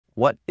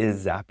What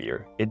is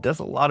Zapier? It does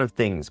a lot of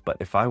things, but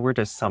if I were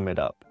to sum it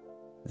up,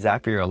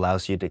 Zapier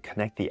allows you to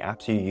connect the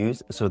apps you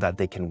use so that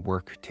they can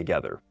work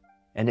together.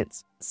 And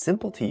it's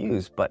simple to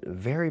use, but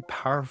very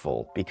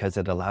powerful because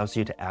it allows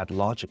you to add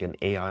logic and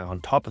AI on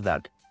top of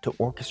that to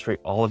orchestrate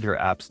all of your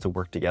apps to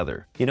work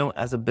together. You know,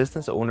 as a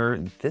business owner,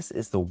 this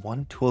is the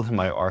one tool in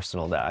my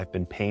arsenal that I've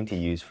been paying to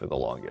use for the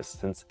longest,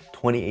 since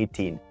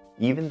 2018.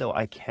 Even though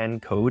I can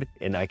code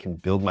and I can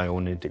build my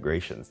own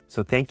integrations.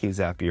 So thank you,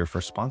 Zapier, for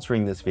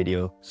sponsoring this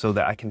video so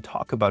that I can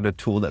talk about a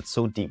tool that's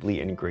so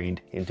deeply ingrained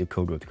into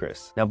Code with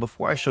Chris. Now,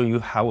 before I show you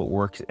how it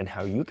works and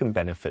how you can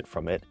benefit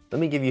from it, let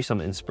me give you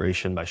some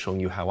inspiration by showing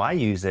you how I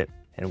use it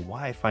and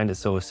why I find it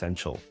so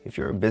essential. If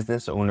you're a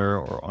business owner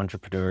or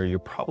entrepreneur, you're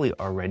probably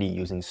already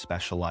using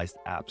specialized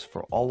apps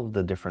for all of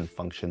the different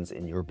functions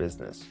in your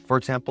business. For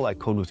example, at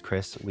Code with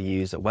Chris, we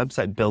use a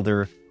website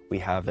builder, we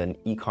have an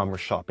e-commerce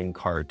shopping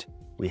cart,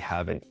 we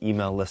have an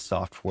email list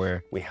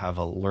software, we have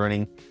a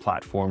learning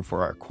platform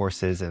for our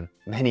courses, and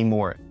many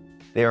more.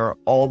 They are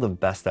all the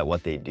best at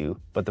what they do,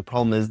 but the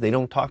problem is they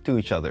don't talk to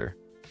each other.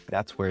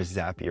 That's where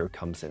Zapier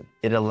comes in.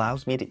 It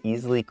allows me to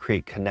easily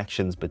create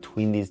connections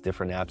between these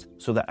different apps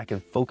so that I can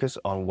focus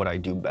on what I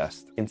do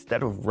best,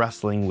 instead of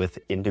wrestling with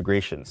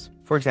integrations.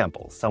 For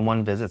example,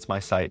 someone visits my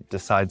site,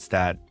 decides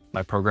that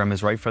my program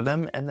is right for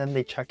them, and then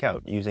they check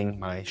out using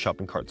my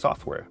shopping cart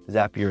software.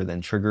 Zapier then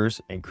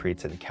triggers and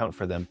creates an account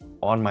for them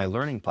on my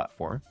learning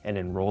platform and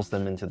enrolls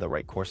them into the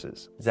right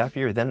courses.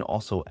 Zapier then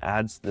also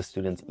adds the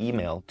student's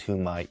email to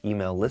my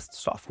email list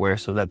software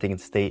so that they can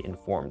stay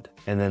informed.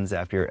 And then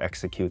Zapier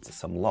executes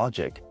some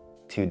logic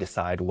to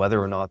decide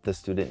whether or not the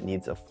student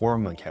needs a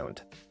forum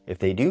account. If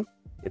they do,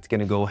 it's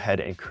going to go ahead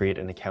and create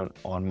an account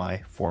on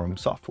my forum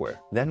software.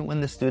 Then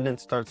when the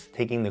student starts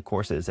taking the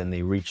courses and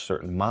they reach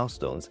certain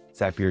milestones,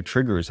 Zapier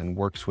triggers and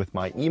works with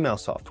my email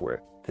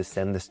software to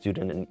send the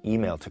student an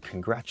email to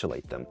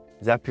congratulate them.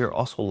 Zapier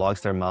also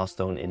logs their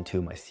milestone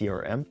into my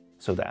CRM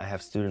so that I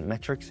have student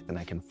metrics and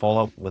I can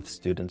follow up with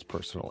students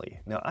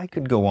personally. Now, I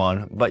could go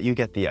on, but you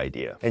get the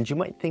idea. And you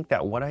might think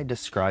that what I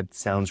described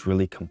sounds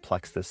really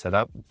complex to set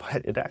up,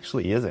 but it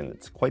actually isn't.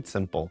 It's quite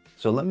simple.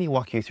 So let me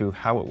walk you through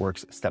how it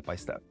works step by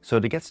step. So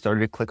to get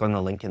started, click on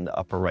the link in the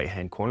upper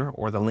right-hand corner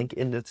or the link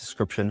in the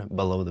description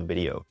below the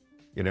video.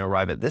 You're gonna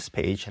arrive at this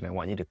page and I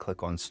want you to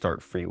click on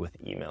Start Free with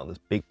Email, this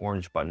big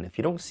orange button. If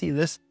you don't see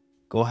this,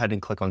 go ahead and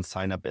click on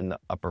Sign Up in the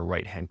upper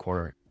right-hand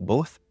corner.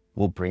 Both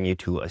will bring you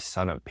to a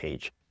sign up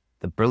page.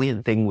 The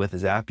brilliant thing with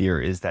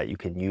Zapier is that you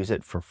can use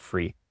it for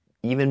free,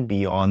 even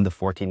beyond the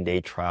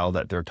 14-day trial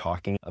that they're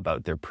talking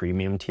about, their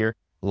premium tier.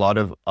 A lot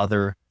of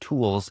other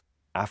tools,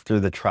 after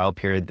the trial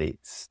period, they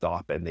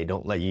stop and they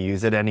don't let you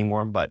use it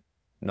anymore, but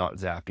not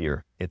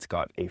Zapier. It's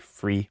got a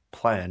free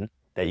plan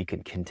that you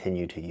can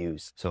continue to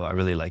use. So I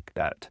really like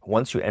that.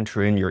 Once you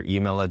enter in your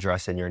email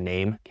address and your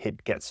name,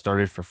 hit Get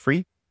Started for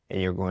free,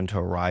 and you're going to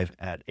arrive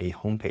at a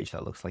homepage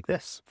that looks like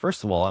this.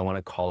 First of all, I want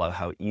to call out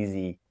how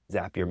easy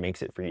Zapier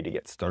makes it for you to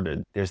get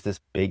started. There's this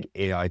big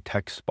AI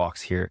text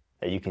box here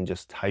that you can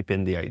just type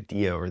in the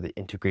idea or the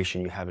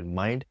integration you have in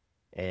mind,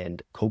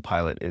 and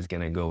Copilot is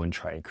going to go and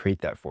try and create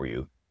that for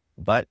you.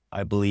 But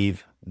I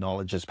believe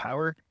knowledge is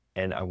power,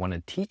 and I want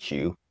to teach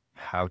you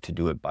how to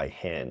do it by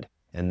hand.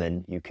 And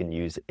then you can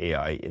use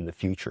AI in the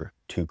future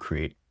to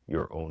create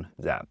your own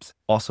Zaps.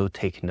 Also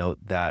take note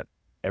that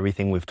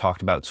everything we've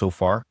talked about so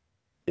far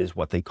is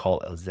what they call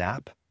a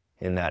Zap,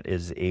 and that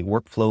is a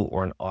workflow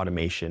or an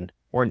automation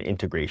or an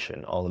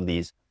integration. All of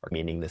these are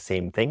meaning the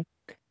same thing.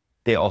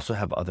 They also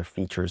have other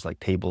features like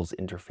tables,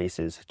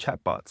 interfaces,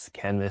 chatbots,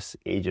 canvas,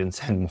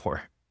 agents, and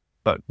more.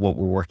 But what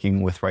we're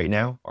working with right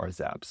now are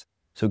Zaps.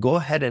 So go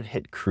ahead and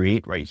hit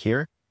Create right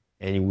here,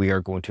 and we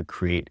are going to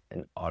create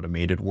an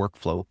automated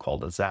workflow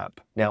called a Zap.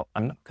 Now,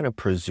 I'm not going to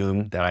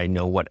presume that I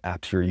know what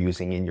apps you're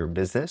using in your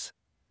business,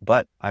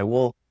 but I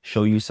will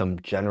show you some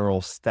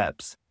general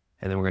steps,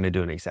 and then we're going to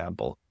do an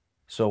example.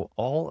 So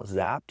all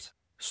Zaps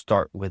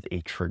start with a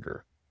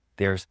trigger.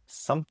 There's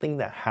something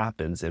that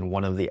happens in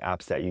one of the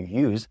apps that you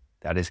use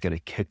that is going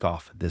to kick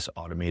off this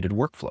automated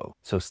workflow.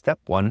 So step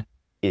one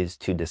is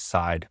to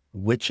decide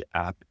which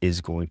app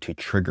is going to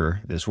trigger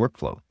this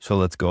workflow. So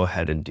let's go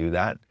ahead and do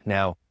that.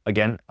 Now,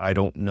 again, I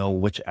don't know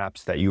which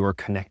apps that you are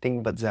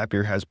connecting, but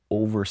Zapier has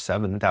over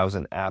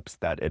 7,000 apps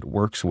that it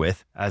works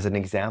with. As an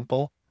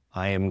example,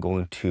 I am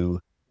going to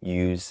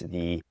use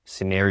the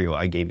scenario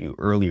I gave you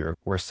earlier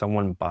where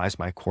someone buys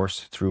my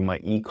course through my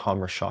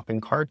e-commerce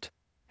shopping cart,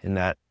 and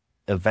that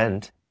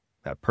event,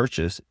 that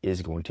purchase,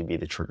 is going to be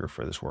the trigger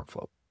for this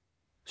workflow.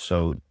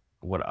 So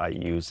what I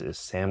use is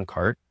Sam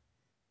Cart.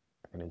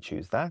 I'm going to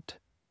choose that.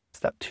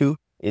 Step two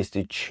is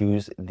to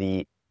choose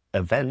the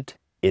event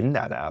in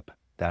that app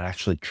that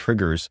actually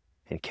triggers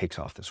and kicks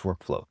off this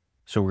workflow.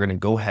 So we're going to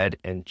go ahead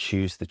and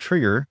choose the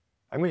trigger.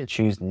 I'm going to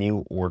choose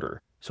New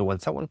Order. So when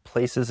someone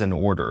places an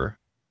order,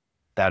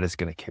 that is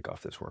going to kick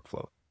off this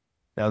workflow.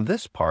 Now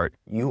this part,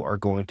 you are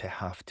going to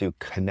have to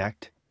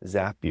connect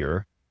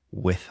Zapier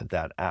with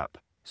that app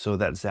so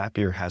that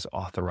Zapier has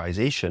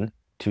authorization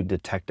to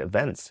detect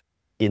events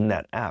in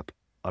that app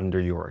under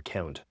your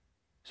account.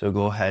 So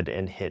go ahead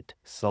and hit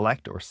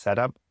select or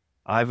setup.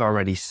 I've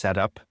already set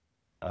up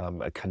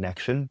a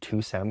connection to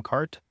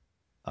Samcart.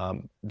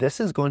 This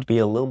is going to be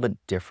a little bit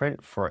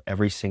different for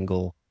every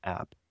single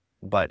app,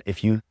 but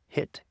if you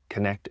hit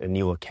connect a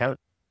new account,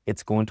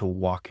 it's going to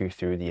walk you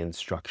through the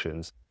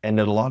instructions. And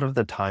a lot of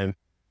the time,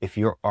 if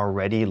you're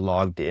already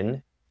logged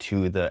in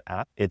to the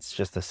app, it's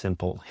just a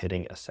simple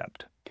hitting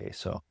accept. Okay,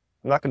 so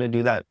I'm not going to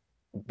do that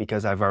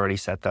because I've already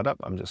set that up.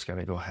 I'm just going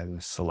to go ahead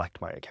and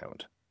select my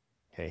account.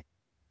 Okay,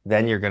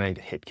 then you're going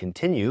to hit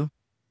continue,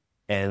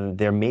 and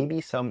there may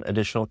be some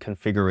additional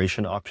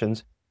configuration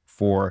options.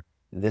 For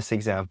this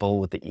example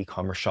with the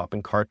e-commerce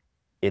shopping cart,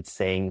 it's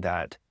saying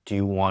that, do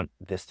you want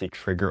this to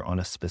trigger on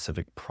a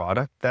specific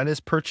product that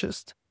is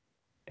purchased?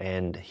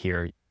 And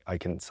here I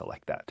can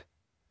select that.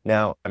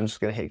 Now I'm just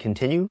going to hit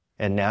continue,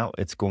 and now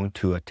it's going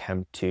to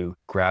attempt to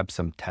grab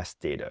some test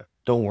data.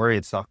 Don't worry,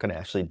 it's not going to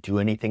actually do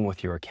anything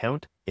with your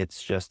account.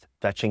 It's just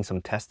fetching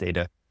some test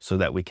data so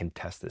that we can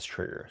test this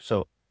trigger.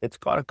 So it's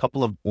got a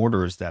couple of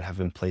orders that have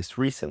been placed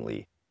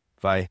recently.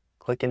 If I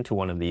click into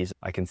one of these,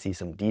 I can see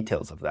some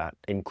details of that,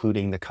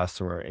 including the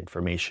customer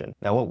information.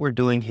 Now what we're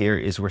doing here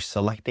is we're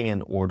selecting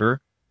an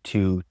order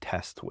to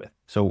test with.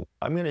 So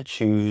I'm going to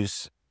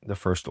choose the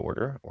first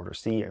order, order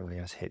C, and we're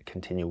going to hit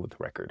continue with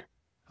record.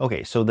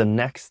 Okay, so the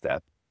next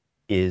step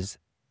is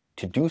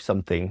to do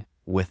something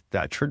with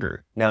that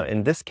trigger. Now,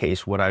 in this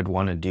case, what I'd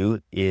want to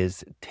do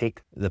is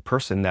take the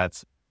person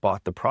that's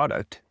bought the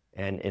product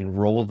and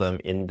enroll them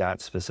in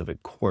that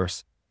specific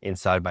course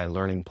inside my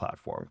learning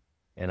platform.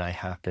 And I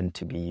happen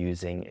to be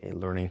using a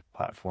learning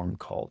platform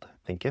called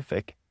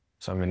Thinkific.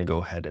 So I'm going to go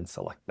ahead and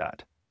select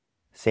that.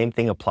 Same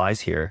thing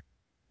applies here.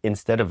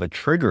 Instead of a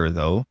trigger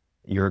though,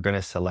 you're going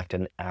to select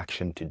an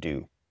action to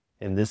do.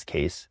 In this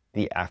case,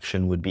 the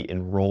action would be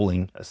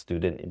enrolling a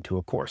student into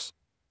a course.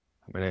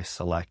 I'm going to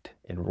select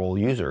enroll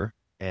user.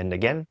 And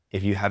again,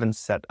 if you haven't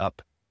set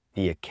up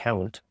the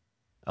account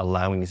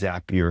allowing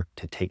Zapier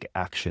to take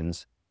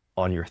actions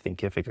on your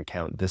Thinkific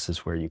account, this is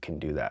where you can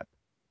do that.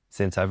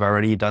 Since I've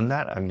already done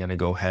that, I'm going to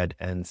go ahead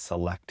and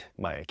select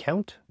my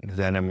account.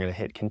 Then I'm going to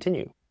hit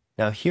continue.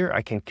 Now here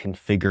I can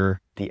configure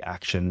the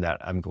action that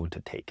I'm going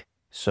to take.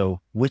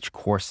 So which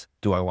course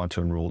do I want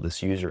to enroll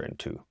this user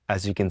into?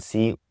 As you can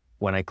see,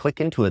 when I click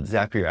into it,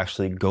 Zapier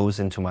actually goes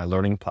into my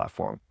learning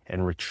platform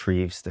and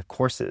retrieves the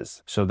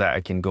courses so that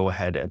I can go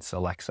ahead and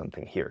select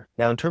something here.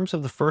 Now, in terms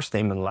of the first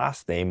name and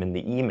last name in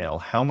the email,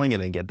 how am I going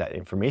to get that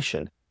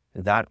information?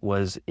 That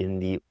was in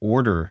the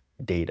order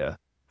data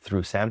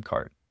through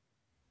Samcart.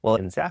 Well,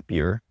 in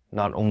Zapier,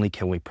 not only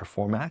can we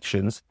perform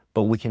actions,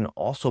 but we can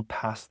also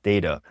pass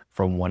data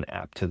from one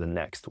app to the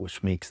next,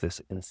 which makes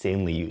this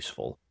insanely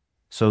useful.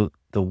 So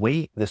the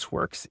way this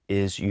works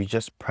is you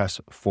just press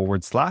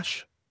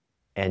 /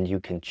 and you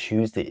can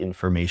choose the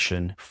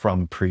information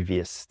from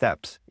previous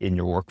steps in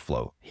your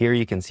workflow. Here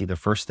you can see the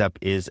first step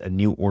is a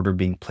new order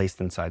being placed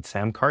inside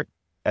Samcart.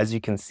 As you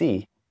can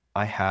see,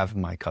 I have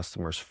my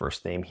customer's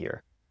first name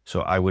here.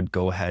 So I would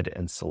go ahead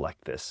and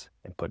select this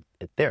and put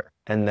it there.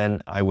 And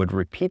then I would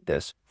repeat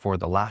this for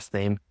the last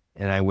name,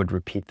 and I would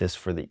repeat this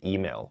for the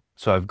email.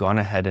 So I've gone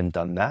ahead and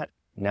done that.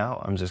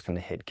 Now I'm just going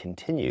to hit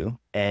continue,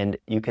 and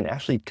you can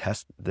actually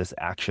test this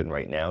action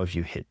right now if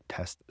you hit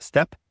test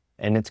step,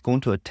 and it's going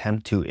to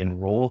attempt to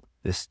enroll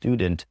the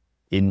student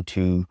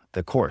into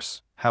the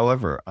course.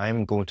 However,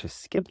 I'm going to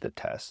skip the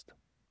test,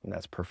 and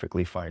that's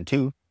perfectly fine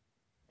too.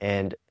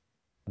 And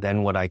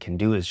then what I can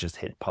do is just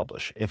hit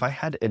publish. If I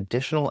had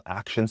additional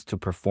actions to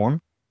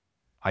perform,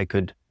 I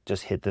could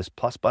just hit this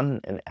plus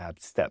button and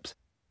add steps.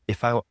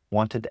 If I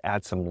wanted to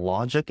add some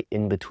logic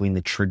in between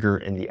the trigger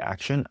and the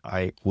action,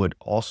 I would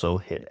also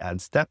hit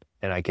add step,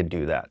 and I could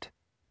do that.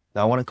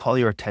 Now I want to call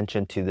your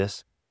attention to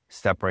this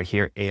step right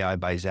here, AI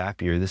by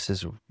Zapier. This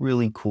is a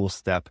really cool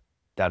step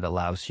that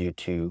allows you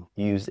to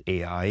use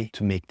AI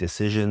to make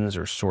decisions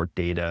or sort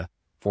data,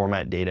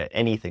 format data,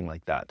 anything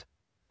like that.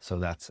 So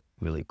that's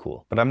really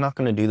cool. But I'm not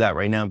going to do that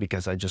right now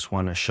because I just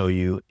want to show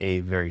you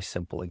a very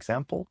simple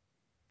example.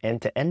 And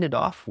to end it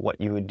off,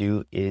 what you would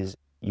do is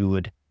you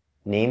would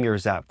name your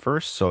Zap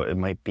first. So it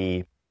might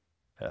be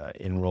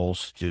enroll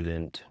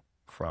student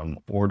from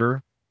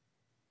order.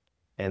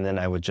 And then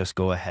I would just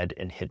go ahead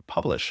and hit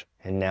publish.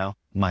 And now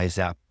my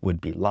Zap would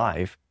be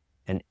live.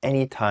 And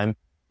anytime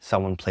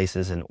someone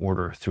places an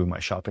order through my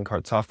shopping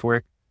cart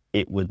software,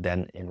 it would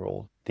then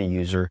enroll the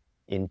user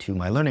into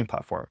my learning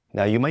platform.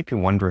 Now you might be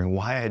wondering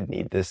why I'd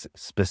need this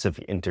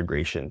specific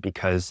integration,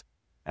 because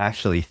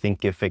actually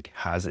Thinkific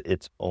has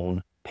its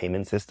own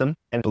payment system.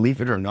 And believe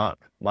it or not,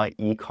 my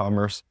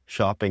e-commerce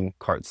shopping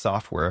cart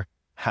software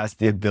has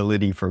the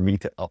ability for me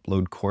to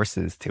upload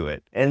courses to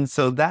it. And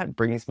so that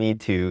brings me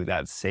to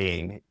that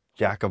saying,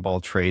 jack of all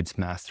trades,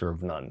 master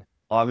of none.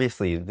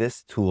 Obviously,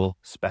 this tool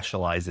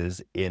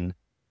specializes in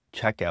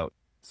checkout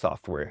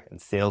software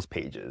and sales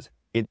pages.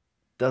 It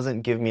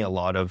doesn't give me a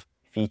lot of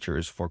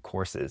features for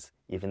courses,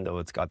 even though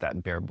it's got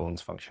that bare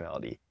bones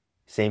functionality.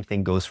 Same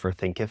thing goes for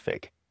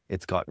Thinkific.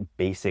 It's got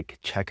basic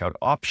checkout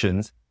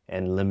options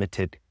and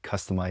limited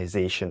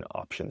customization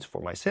options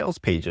for my sales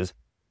pages,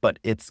 but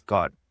it's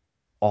got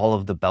all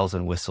of the bells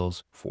and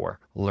whistles for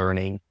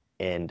learning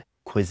and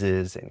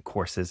quizzes and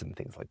courses and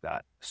things like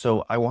that.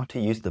 So I want to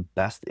use the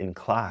best in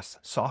class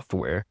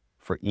software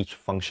for each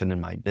function in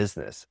my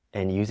business.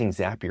 And using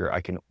Zapier,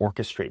 I can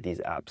orchestrate these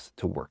apps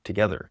to work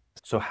together.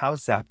 So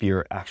how's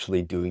Zapier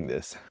actually doing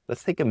this?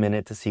 Let's take a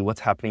minute to see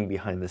what's happening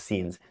behind the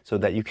scenes so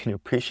that you can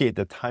appreciate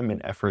the time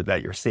and effort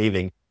that you're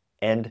saving.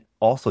 And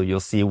also you'll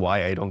see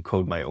why I don't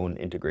code my own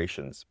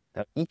integrations.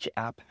 Now, each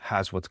app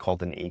has what's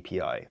called an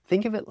API.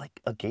 Think of it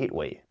like a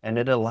gateway, and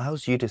it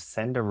allows you to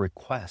send a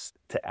request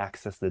to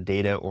access the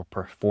data or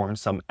perform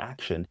some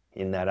action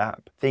in that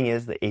app. Thing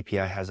is, the API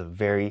has a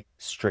very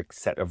strict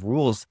set of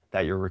rules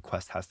that your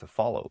request has to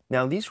follow.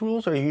 Now, these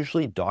rules are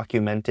usually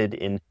documented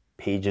in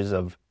pages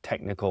of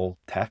technical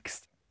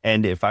text.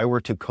 And if I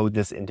were to code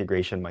this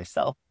integration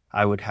myself,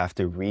 I would have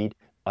to read,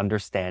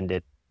 understand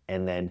it,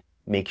 and then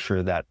make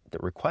sure that the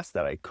request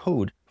that I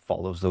code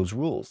follows those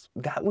rules.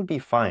 That would be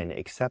fine,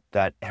 except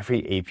that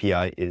every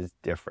API is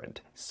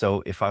different.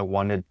 So if I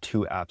wanted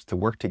two apps to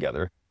work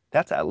together,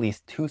 that's at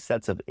least 2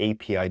 sets of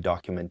API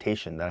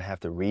documentation that I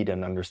have to read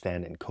and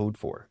understand and code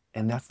for.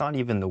 And that's not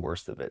even the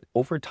worst of it.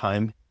 Over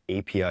time,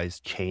 APIs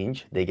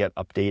change, they get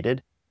updated,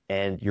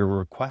 and your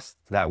requests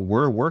that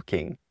were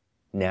working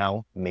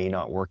now may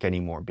not work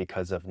anymore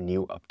because of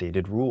new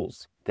updated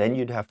rules. Then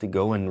you'd have to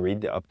go and read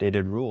the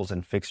updated rules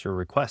and fix your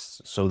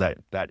requests so that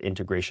that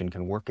integration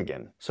can work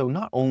again. So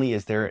not only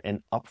is there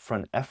an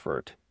upfront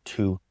effort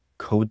to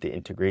code the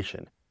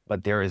integration,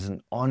 but there is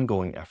an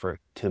ongoing effort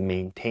to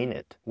maintain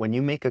it. When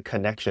you make a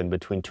connection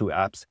between two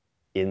apps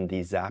in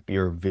the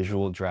Zapier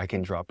visual drag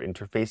and drop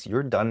interface,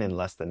 you're done in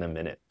less than a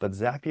minute. But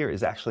Zapier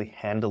is actually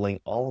handling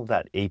all of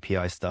that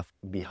API stuff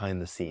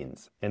behind the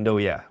scenes. And oh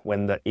yeah,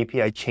 when the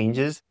API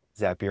changes,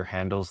 Zapier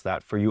handles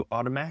that for you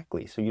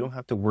automatically. So you don't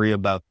have to worry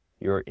about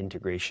your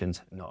integrations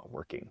not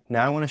working.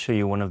 Now I want to show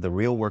you one of the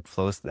real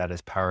workflows that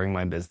is powering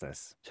my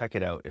business. Check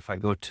it out. If I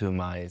go to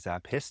my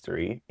Zap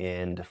history,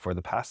 and for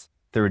the past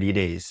 30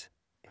 days,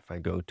 if I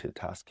go to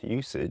task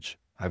usage,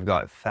 I've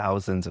got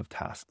thousands of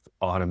tasks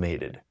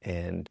automated,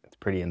 and it's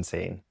pretty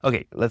insane.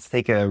 Okay, let's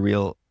take a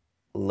real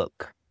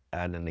look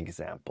at an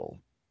example.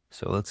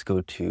 So let's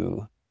go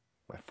to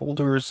my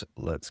folders.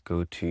 Let's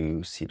go to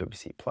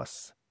CWC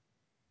Plus.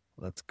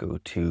 Let's go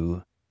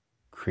to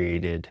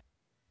created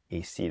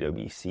a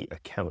CWC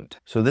account.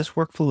 So this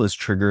workflow is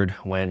triggered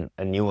when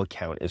a new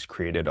account is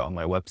created on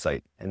my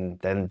website, and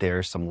then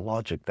there's some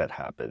logic that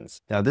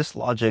happens. Now this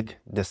logic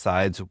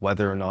decides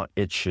whether or not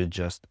it should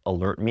just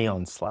alert me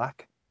on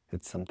Slack.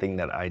 It's something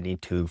that I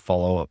need to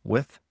follow up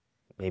with.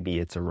 Maybe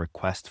it's a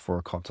request for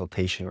a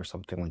consultation or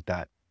something like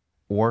that.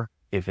 Or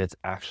if it's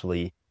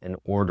actually an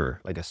order,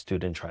 like a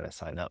student trying to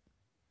sign up.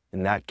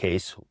 In that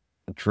case,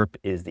 Drip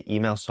is the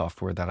email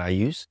software that I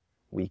use.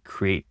 We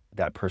create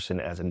that person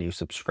as a new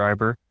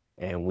subscriber,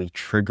 and we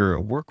trigger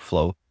a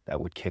workflow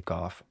that would kick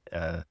off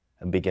a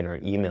beginner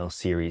email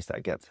series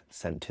that gets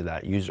sent to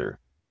that user.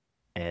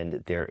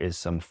 And there is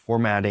some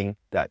formatting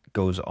that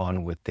goes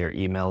on with their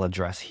email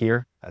address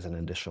here as an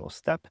additional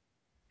step.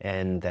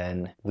 And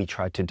then we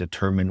try to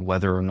determine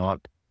whether or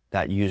not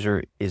that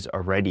user is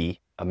already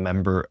a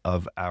member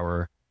of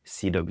our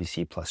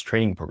CWC Plus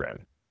training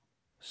program.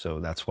 So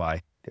that's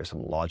why there's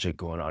some logic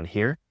going on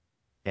here.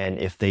 And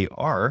if they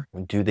are,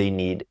 do they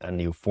need a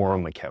new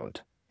forum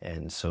account?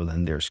 And so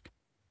then there's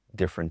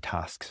different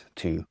tasks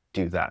to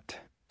do that.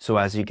 So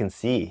as you can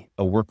see,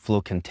 a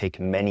workflow can take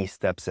many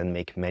steps and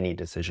make many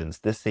decisions.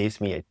 This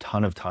saves me a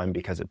ton of time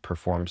because it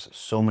performs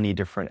so many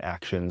different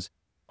actions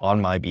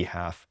on my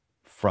behalf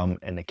from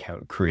an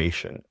account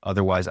creation.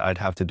 Otherwise, I'd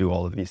have to do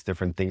all of these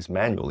different things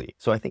manually.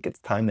 So I think it's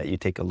time that you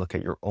take a look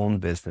at your own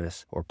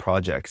business or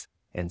projects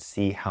and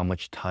see how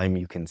much time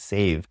you can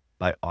save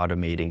by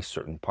automating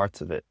certain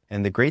parts of it.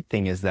 And the great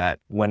thing is that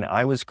when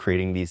I was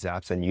creating these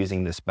apps and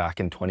using this back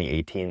in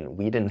 2018,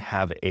 we didn't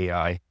have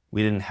AI.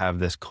 We didn't have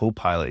this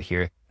co-pilot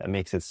here that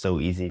makes it so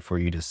easy for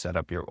you to set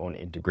up your own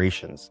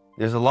integrations.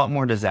 There's a lot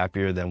more to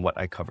Zapier than what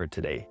I covered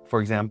today.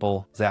 For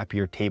example,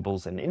 Zapier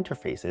tables and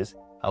interfaces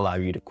allow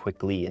you to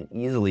quickly and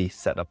easily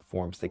set up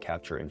forms to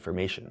capture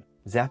information.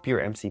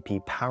 Zapier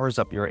MCP powers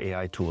up your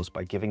AI tools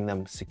by giving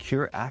them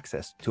secure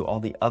access to all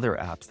the other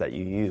apps that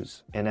you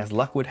use. And as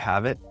luck would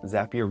have it,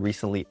 Zapier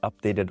recently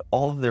updated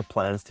all of their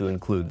plans to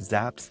include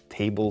Zaps,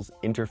 tables,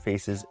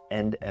 interfaces,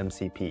 and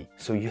MCP.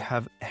 So you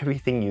have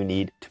everything you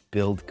need to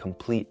build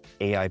complete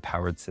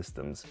AI-powered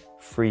systems,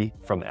 free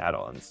from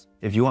add-ons.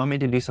 If you want me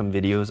to do some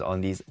videos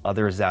on these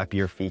other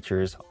Zapier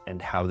features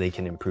and how they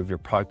can improve your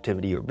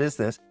productivity or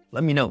business,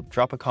 let me know,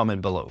 drop a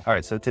comment below. All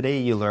right, so today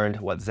you learned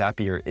what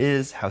Zapier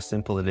is, how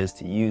simple it is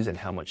to use, and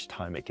how much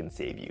time it can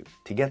save you.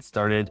 To get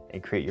started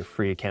and create your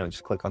free account,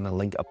 just click on the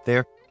link up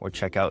there or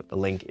check out the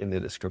link in the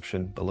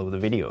description below the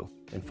video.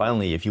 And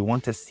finally, if you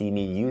want to see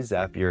me use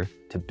Zapier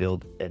to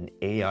build an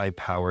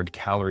AI-powered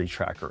calorie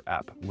tracker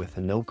app with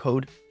no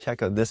code,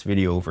 check out this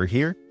video over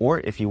here.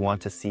 Or if you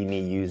want to see me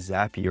use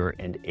Zapier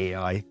and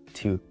AI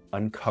to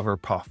uncover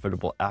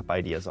profitable app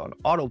ideas on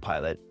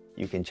autopilot,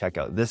 you can check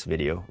out this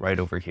video right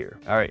over here.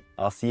 All right,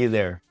 I'll see you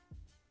there.